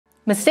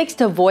Mistakes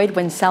to avoid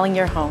when selling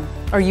your home.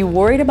 Are you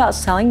worried about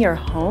selling your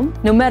home?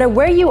 No matter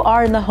where you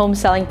are in the home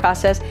selling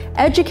process,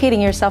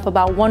 educating yourself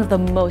about one of the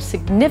most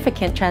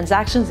significant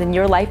transactions in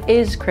your life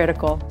is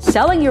critical.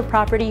 Selling your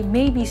property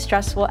may be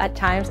stressful at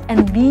times,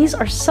 and these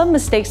are some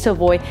mistakes to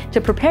avoid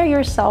to prepare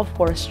yourself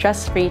for a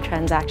stress-free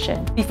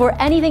transaction.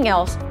 Before anything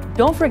else,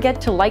 don't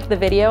forget to like the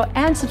video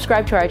and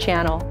subscribe to our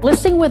channel.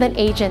 Listing with an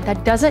agent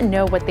that doesn't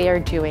know what they are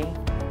doing.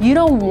 You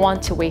don't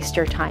want to waste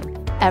your time,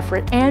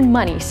 effort, and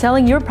money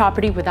selling your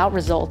property without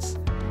results.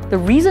 The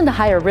reason to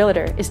hire a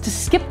realtor is to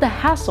skip the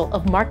hassle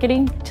of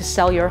marketing to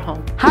sell your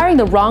home. Hiring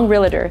the wrong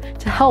realtor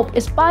to help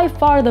is by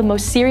far the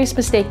most serious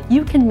mistake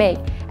you can make,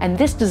 and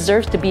this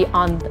deserves to be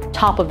on the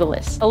top of the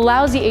list. A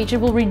lousy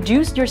agent will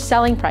reduce your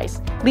selling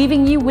price,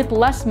 leaving you with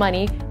less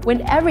money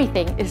when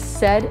everything is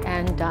said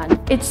and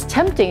done. It's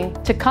tempting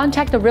to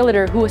contact a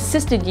realtor who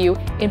assisted you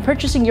in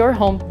purchasing your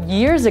home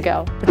years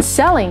ago, but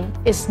selling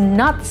is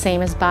not the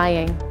same as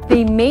buying.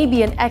 They may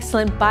be an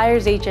excellent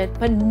buyer's agent,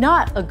 but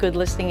not a good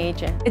listing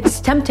agent. It's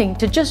tempting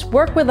to just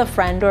work with a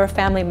friend or a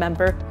family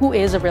member who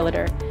is a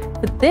realtor,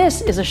 but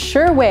this is a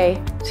sure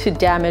way to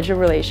damage a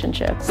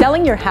relationship.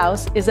 Selling your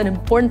house is an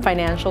important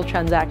financial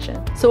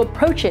transaction, so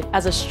approach it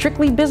as a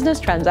strictly business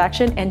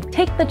transaction and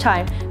take the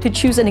time to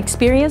choose an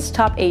experienced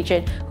top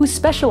agent who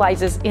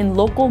specializes in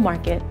local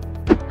market.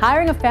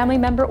 Hiring a family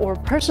member or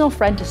personal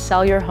friend to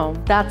sell your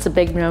home, that's a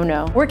big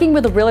no-no. Working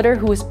with a realtor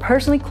who is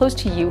personally close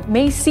to you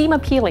may seem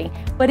appealing,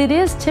 but it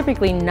is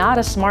typically not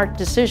a smart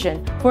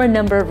decision for a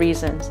number of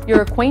reasons.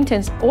 Your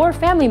acquaintance or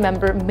family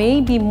member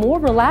may be more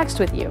relaxed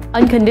with you.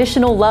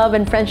 Unconditional love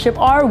and friendship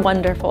are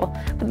wonderful,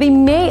 but they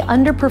may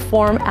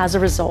underperform as a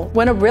result.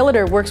 When a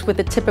realtor works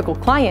with a typical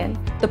client,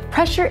 the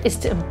pressure is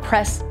to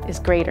impress is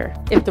greater.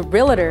 If the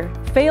realtor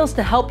fails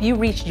to help you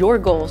reach your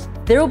goals,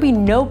 there will be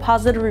no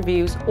positive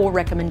reviews or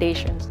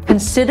recommendations.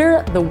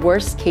 Consider the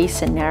worst case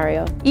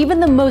scenario. Even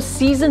the most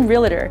seasoned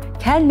realtor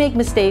can make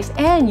mistakes,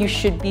 and you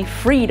should be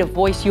free to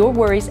voice your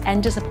worries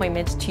and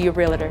disappointments to your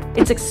realtor.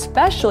 It's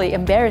especially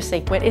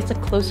embarrassing when it's a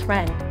close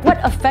friend.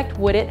 What effect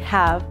would it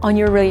have on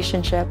your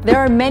relationship? There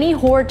are many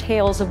horror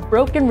tales of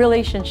broken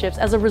relationships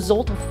as a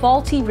result of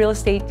faulty real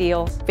estate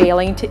deals.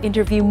 Failing to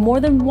interview more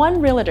than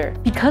one realtor.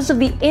 Because of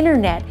the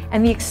internet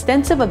and the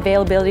extensive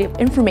availability of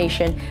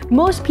information,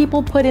 most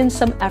people put in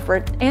some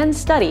effort and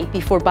study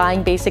before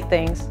buying basic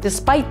things.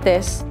 Despite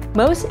this,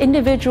 most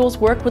individuals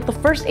work with the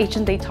first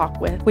agent they talk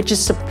with, which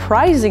is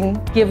surprising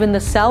given the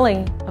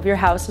selling of your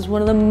house is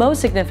one of the most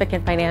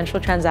significant financial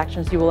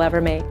transactions you will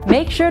ever make.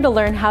 Make sure to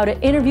learn how to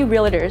interview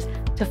realtors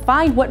to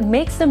find what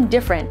makes them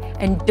different,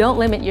 and don't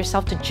limit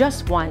yourself to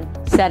just one.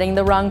 Setting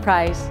the wrong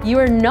price. You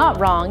are not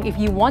wrong if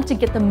you want to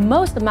get the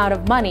most amount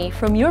of money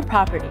from your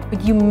property,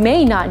 but you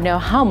may not know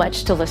how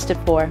much to list it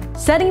for.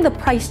 Setting the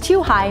price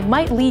too high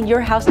might lead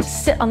your house to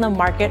sit on the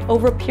market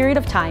over a period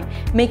of time,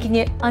 making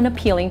it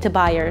unappealing to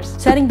buyers.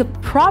 Setting the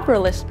proper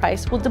list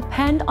price will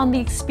depend on the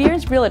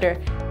experienced realtor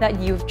that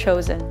you've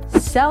chosen.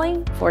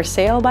 Selling for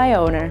sale by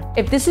owner.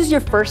 If this is your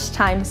first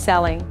time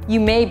selling, you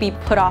may be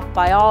put off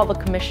by all the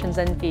commissions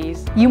and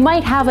fees. You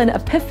might have an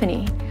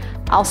epiphany.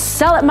 I'll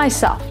sell it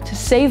myself to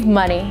save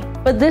money.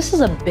 But this is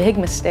a big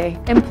mistake.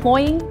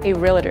 Employing a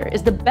realtor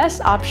is the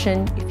best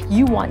option if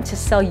you want to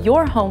sell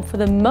your home for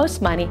the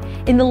most money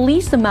in the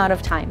least amount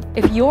of time.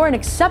 If you're an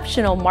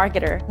exceptional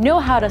marketer, know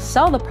how to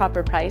sell the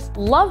proper price,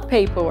 love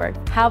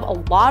paperwork, have a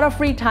lot of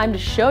free time to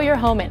show your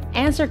home and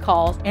answer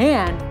calls,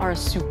 and are a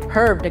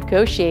superb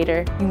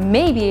negotiator, you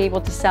may be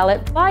able to sell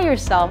it by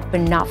yourself,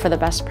 but not for the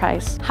best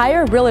price.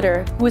 Hire a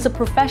realtor who is a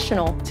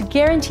professional to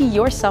guarantee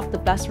yourself the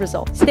best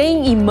results.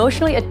 Staying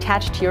emotionally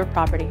attached to your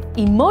property.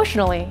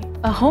 Emotionally,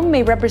 a home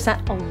may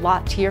represent a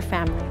lot to your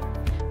family.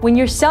 When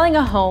you're selling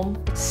a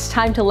home, it's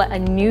time to let a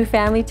new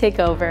family take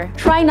over.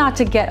 Try not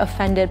to get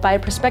offended by a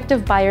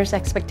prospective buyer's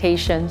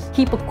expectations.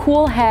 Keep a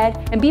cool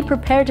head and be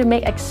prepared to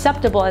make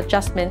acceptable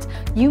adjustments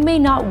you may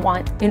not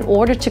want in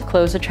order to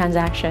close a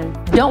transaction.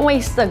 Don't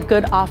waste a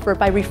good offer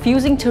by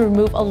refusing to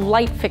remove a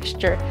light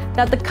fixture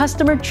that the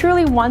customer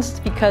truly wants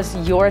because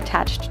you're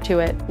attached to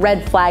it.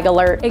 Red flag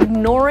alert.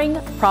 Ignoring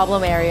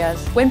problem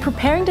areas. When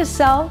preparing to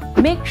sell,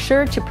 make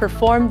sure to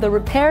perform the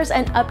repairs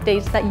and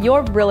updates that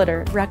your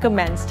realtor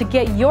recommends to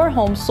get your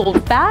home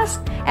sold fast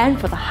and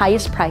for the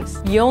highest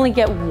price. You only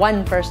get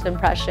one first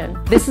impression.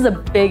 This is a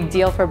big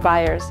deal for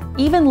buyers.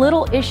 Even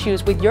little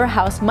issues with your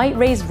house might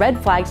raise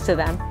red flags to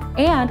them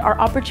and are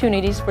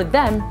opportunities for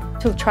them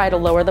to try to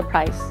lower the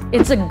price.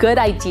 It's a good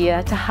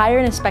idea to hire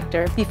an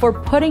inspector before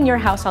putting your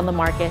house on the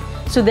market,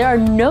 so there are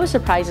no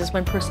surprises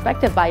when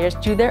prospective buyers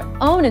do their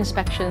own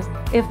inspections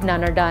if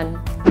none are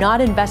done.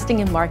 Not investing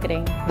in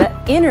marketing. The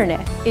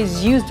internet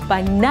is used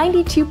by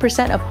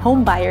 92% of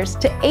home buyers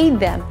to aid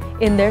them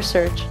in their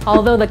search.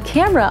 Although the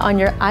camera on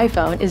your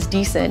iPhone is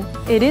decent,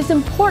 it is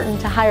important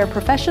to hire a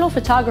professional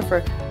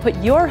photographer put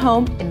your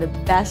home in the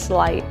best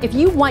light. If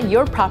you want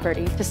your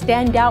property to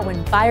stand out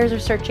when buyers are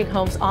searching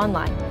homes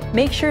online,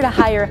 make sure to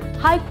hire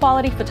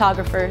high-quality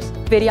photographers,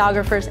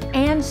 videographers,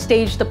 and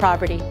stage the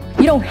property.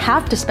 You don't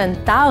have to spend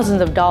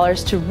thousands of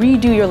dollars to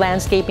redo your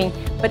landscaping,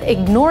 but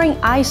ignoring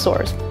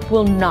eyesores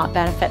will not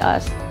benefit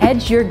us.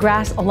 Edge your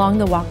grass along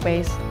the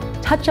walkways,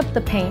 touch up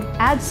the paint,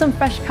 add some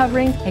fresh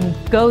covering, and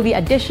go the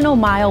additional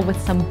mile with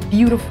some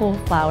beautiful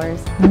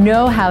flowers.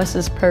 No house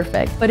is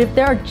perfect, but if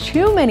there are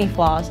too many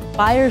flaws,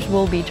 buyers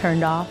will be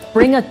turned off.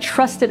 Bring a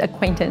trusted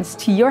acquaintance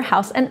to your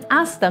house and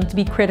ask them to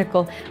be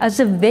critical as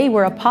if they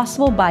were a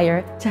possible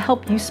buyer to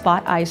help you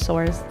spot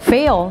eyesores.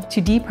 Fail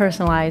to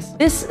depersonalize.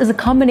 This is a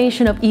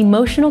combination of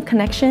emotional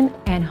connection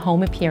and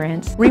home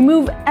appearance.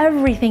 Remove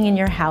everything in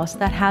your house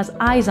that has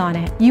eyes on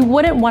it. You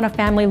wouldn't want a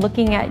family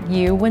looking at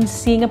you when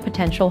seeing a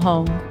potential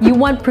home.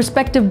 You want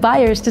prospective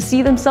buyers to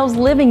see themselves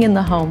living in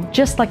the home,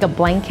 just like a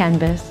blank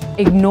canvas.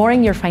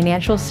 Ignoring your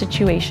financial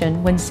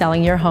situation when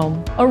selling your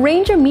home.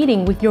 Arrange a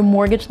meeting with your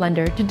mortgage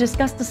lender to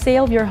discuss the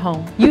sale of your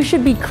home. You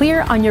should be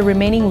clear on your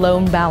remaining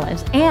loan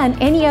balance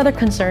and any other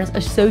concerns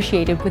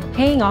associated with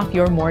paying off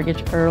your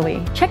mortgage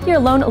early. Check your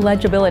loan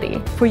eligibility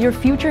for your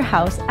future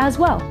house as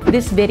well.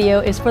 This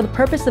video is for the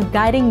purpose of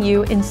guiding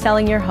you in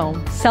selling your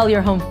home. Sell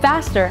your home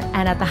faster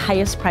and at the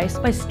highest price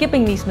by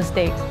skipping these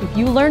mistakes. If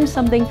you learned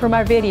something from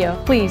our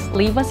video, please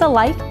leave us a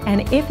like,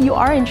 and if you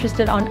are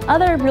interested on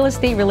other real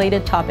estate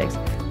related topics,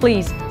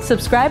 please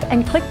subscribe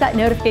and click that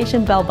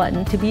notification bell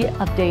button to be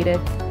updated.